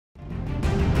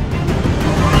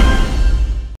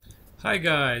Hi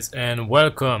guys and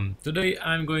welcome. Today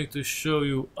I'm going to show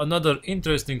you another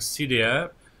interesting Cydia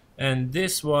app, and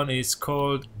this one is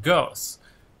called Gauss,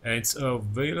 and it's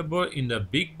available in the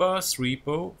BigBoss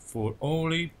repo for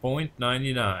only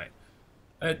 0.99.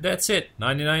 That's it,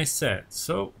 99 cents.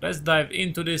 So let's dive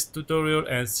into this tutorial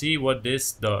and see what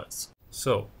this does.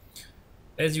 So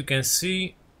as you can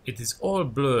see, it is all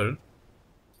blurred.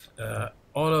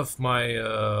 All of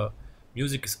my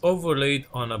music is overlaid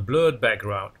on a blurred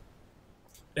background.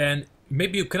 And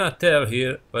maybe you cannot tell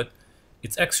here, but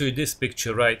it's actually this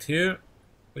picture right here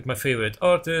with my favorite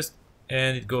artist,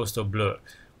 and it goes to blur.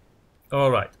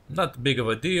 Alright, not big of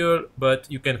a deal, but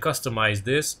you can customize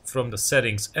this from the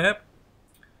settings app.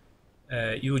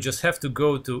 You just have to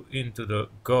go into the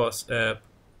Gauss app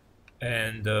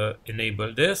and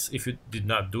enable this. If you did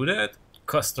not do that,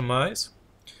 customize.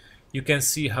 You can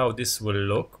see how this will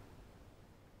look.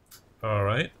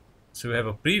 Alright, so we have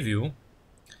a preview.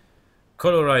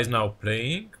 Colorize now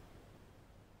playing.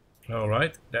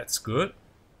 Alright, that's good.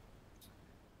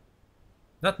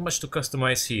 Not much to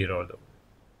customize here although.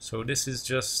 So this is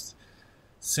just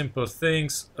simple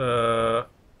things.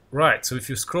 Right, so if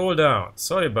you scroll down,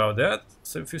 sorry about that.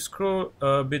 So if you scroll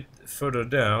a bit further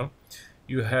down,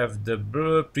 you have the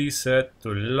blur preset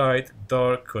to light,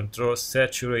 dark, control,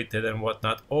 saturated and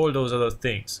whatnot, all those other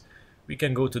things. We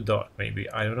can go to dark maybe,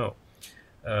 I don't know.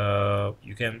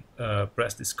 You can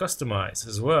press this customize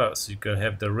as well, so you can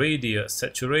have the radius,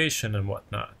 saturation and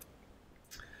whatnot.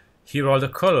 Here are the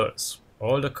colors,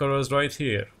 all the colors right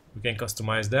here. We can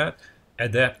customize that.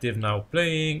 Adaptive now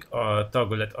playing,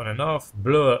 toggle it on and off,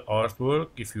 blur artwork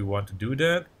if you want to do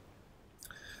that.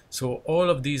 So all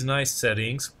of these nice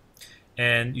settings,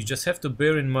 and you just have to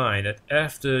bear in mind that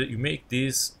after you make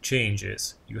these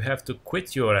changes, you have to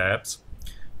quit your apps,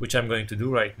 which I'm going to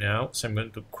do right now. So I'm going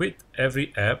to quit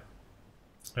every app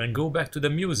and go back to the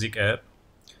music app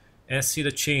and see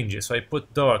the changes. So I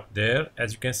put dark there.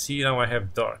 As you can see now I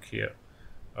have dark here.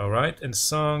 Alright, and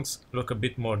songs look a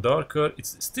bit more darker.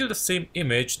 It's still the same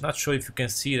image. Not sure if you can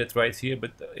see that right here,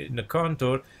 but in the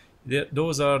contour,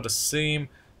 those are the same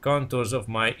contours of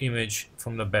my image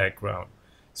from the background.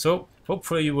 So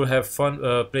hopefully you will have fun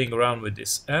playing around with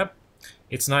this app.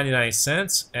 It's 99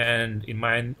 cents and in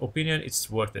my opinion it's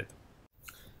worth it.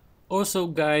 Also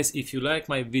guys, if you like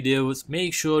my videos,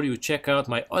 make sure you check out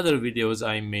my other videos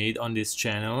I made on this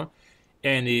channel.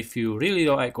 And if you really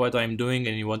like what I'm doing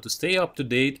and you want to stay up to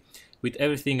date with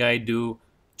everything I do,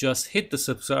 just hit the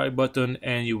subscribe button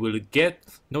and you will get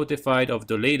notified of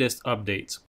the latest updates.